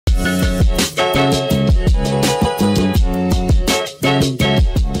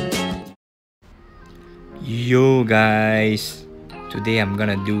guys, today I'm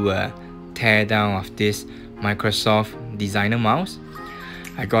gonna do a teardown of this Microsoft designer mouse.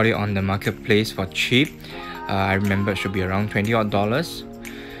 I got it on the marketplace for cheap. I remember it should be around $20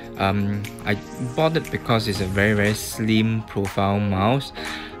 odd. I bought it because it's a very slim profile mouse,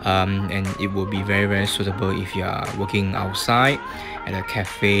 and it will be very suitable if you are working outside at a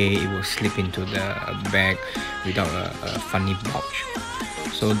cafe. It will slip into the bag without a funny pouch.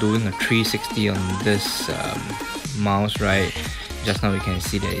 So doing a 360 on this mouse, right? Just now you can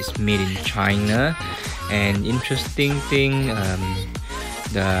see that it's made in China. And interesting thing,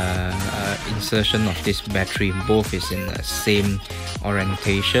 the insertion of this battery, both is in the same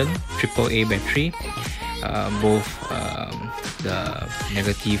orientation, AAA battery. Both the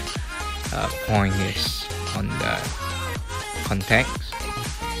negative point is on the contacts.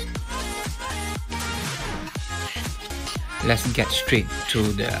 Let's get straight to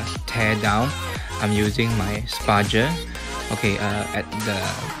the teardown. I'm using my spudger. Okay,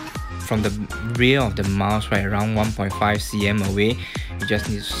 from the rear of the mouse, right around 1.5 cm away, you just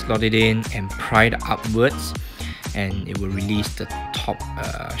need to slot it in and pry it upwards, and it will release the top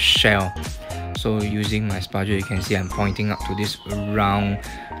shell. So using my spudger, you can see I'm pointing up to this round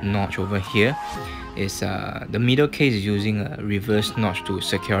notch over here. Is the middle case is using a reverse notch to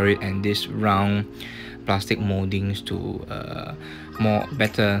secure it, and this round plastic moldings to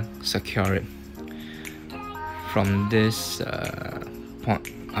better secure it. From this point,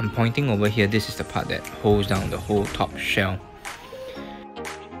 I'm pointing over here, this is the part that holds down the whole top shell.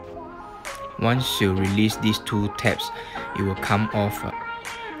 Once you release these two tabs, it will come off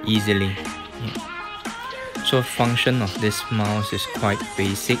easily. So function of this mouse is quite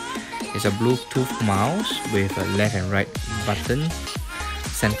basic. It's a Bluetooth mouse with a left and right buttons,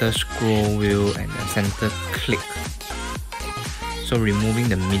 center scroll wheel, and a center click. So removing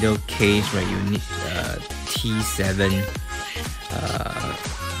the middle case, right, you need a T7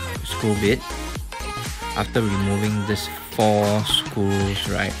 screw bit. After removing this 4 screws,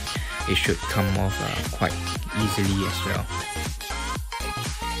 right, it should come off quite easily as well.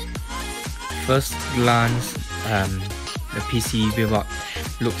 First glance, the PCB board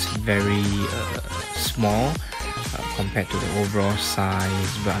looks very small compared to the overall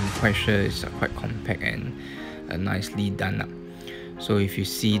size, but I'm quite sure it's quite compact and nicely done up. So if you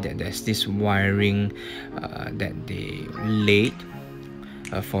see that there's this wiring that they laid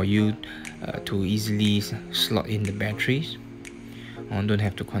for you to easily slot in the batteries. Don't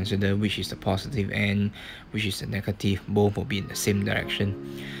have to consider which is the positive end, which is the negative. Both will be in the same direction.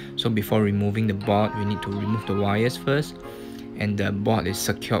 So before removing the board, we need to remove the wires first, and the board is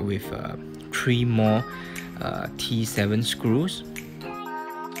secured with 3 more T7 screws.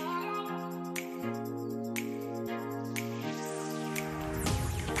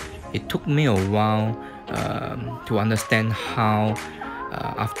 It took me a while to understand how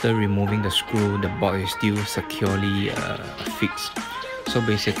after removing the screw, the board is still securely fixed. So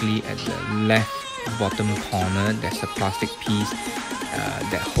basically at the left bottom corner, there's a plastic piece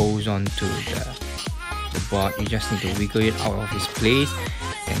that holds on to the board. You just need to wiggle it out of its place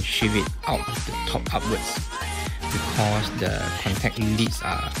and shift it out the top upwards. Because the contact leads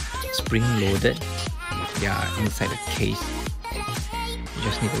are spring loaded, they are inside the case. You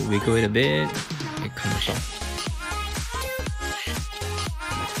just need to wiggle it a bit, it comes off.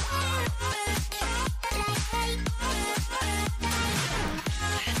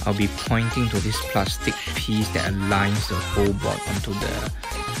 I'll be pointing to this plastic piece that aligns the whole board onto the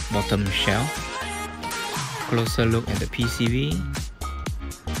bottom shell. Closer look at the PCB.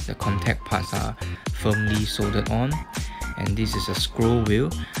 The contact parts are firmly soldered on, and this is a scroll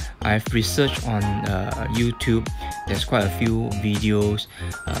wheel. I've researched on YouTube. There's quite a few videos,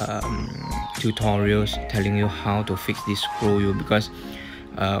 tutorials telling you how to fix this scroll wheel, because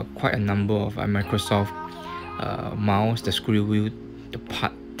quite a number of Microsoft mouse, the screw wheel, the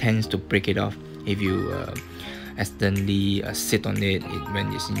part tends to break it off if you accidentally sit on it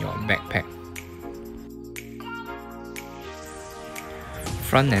when it's in your backpack.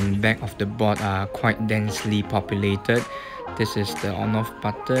 Front and back of the board are quite densely populated. This is the on-off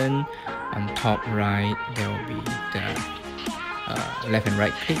button. On top right, there will be the left and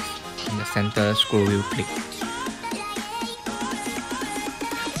right clicks, and the center scroll wheel click.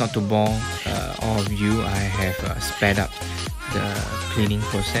 Not to bore all of you, I have sped up the cleaning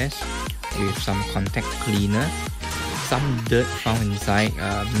process with some contact cleaner. Some dirt found inside,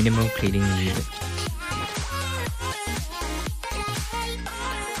 minimal cleaning needed.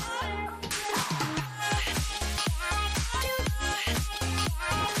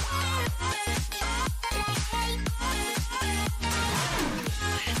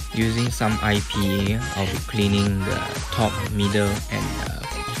 Using some IPA, I'll be cleaning the top, middle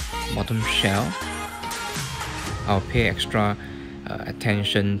and bottom shell. I'll pay extra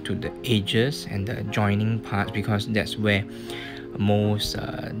attention to the edges and the joining parts because that's where most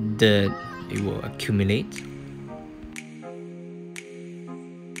dirt it will accumulate.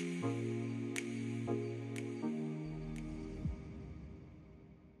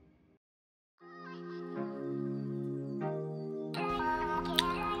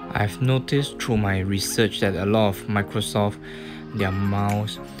 I've noticed through my research that a lot of Microsoft, their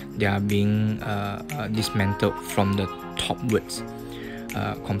mouse, they are being dismantled from the topwards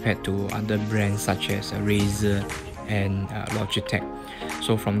compared to other brands such as Razer and Logitech.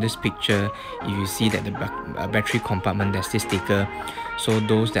 So from this picture, if you see that the battery compartment, there's this sticker. So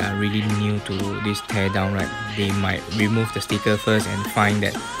those that are really new to this teardown, right, they might remove the sticker first and find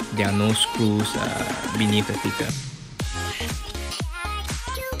that there are no screws beneath the sticker.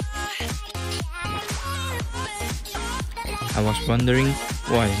 I was wondering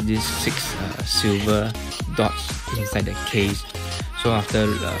what is this 6 silver dots inside the case. So after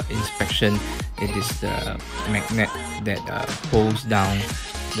inspection, it is the magnet that holds down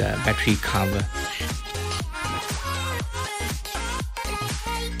the battery cover.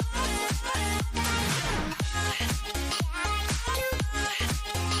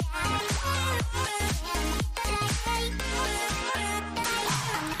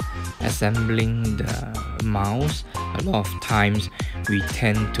 Assembling the mouse, a lot of times we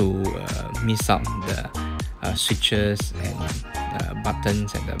tend to miss out the switches and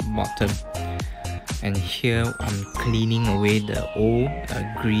buttons at the bottom. And here I'm cleaning away the old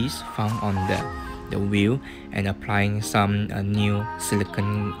grease found on the wheel and applying some new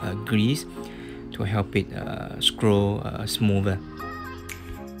silicone grease to help it scroll smoother.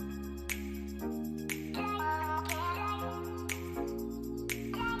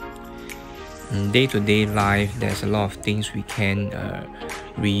 In day-to-day life, there's a lot of things we can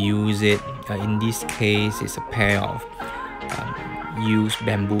reuse it. In this case, it's a pair of used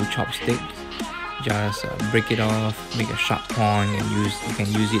bamboo chopsticks. Just break it off, make a sharp point, and you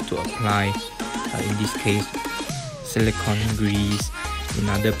can use it to apply. In this case, silicone grease. In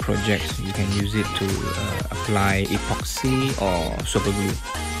other projects, you can use it to apply epoxy or super glue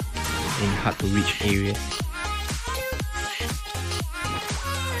in hard-to-reach areas.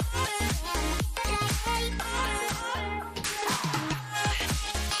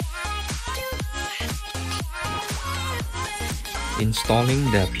 Installing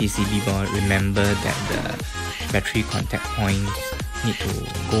the PCB board, remember that the battery contact points need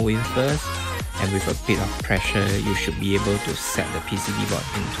to go in first, and with a bit of pressure you should be able to set the PCB board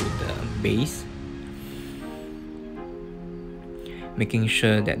into the base. Making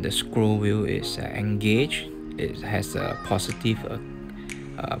sure that the scroll wheel is engaged, it has a positive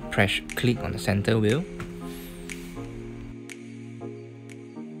press click on the center wheel.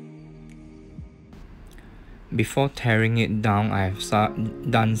 Before tearing it down, I have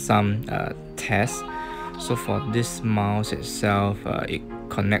done some tests. So for this mouse itself, it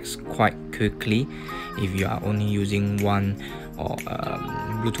connects quite quickly if you are only using one or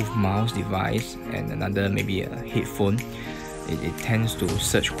Bluetooth mouse device and another maybe a headphone. It tends to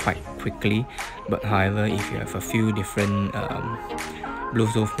search quite quickly. But however, if you have a few different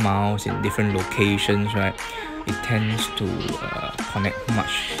Bluetooth mouse in different locations, right, it tends to connect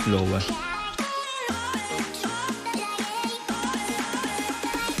much slower.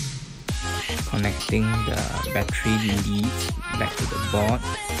 Connecting the battery leads back to the board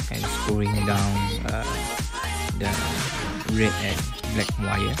and screwing down the red and black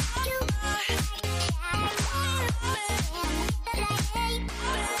wire.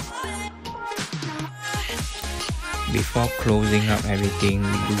 Before closing up everything,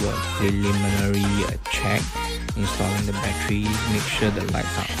 we do a preliminary check, installing the batteries, make sure the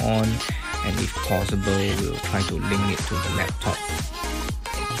lights are on, and if possible, we'll try to link it to the laptop.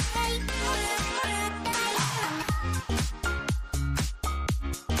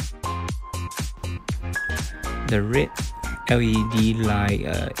 The red LED light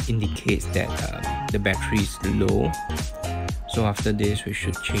indicates that the battery is low. So after this, we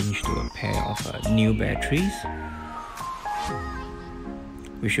should change to a pair of new batteries.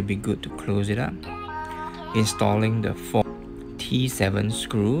 We should be good to close it up. Installing the 4 T7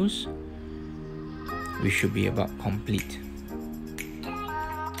 screws, we should be about complete.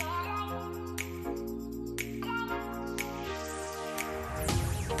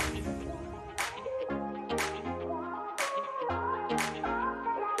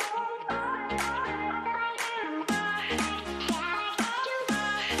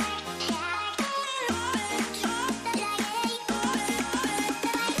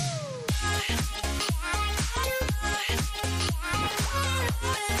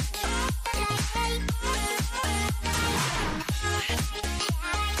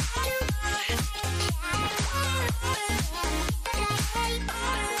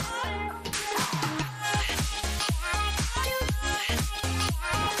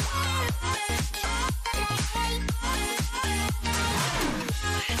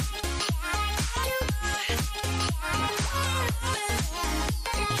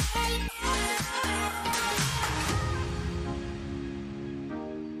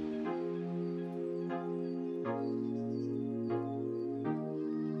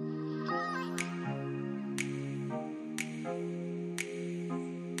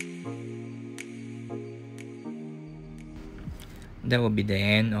 that will be the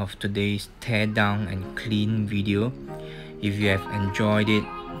end of today's teardown and clean video. If you have enjoyed it,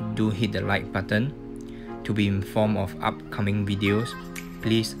 do hit the like button. To be informed of upcoming videos,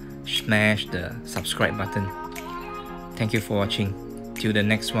 please smash the subscribe button. Thank you for watching. Till the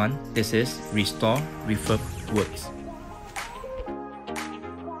next one, this is Restore Refurb Works.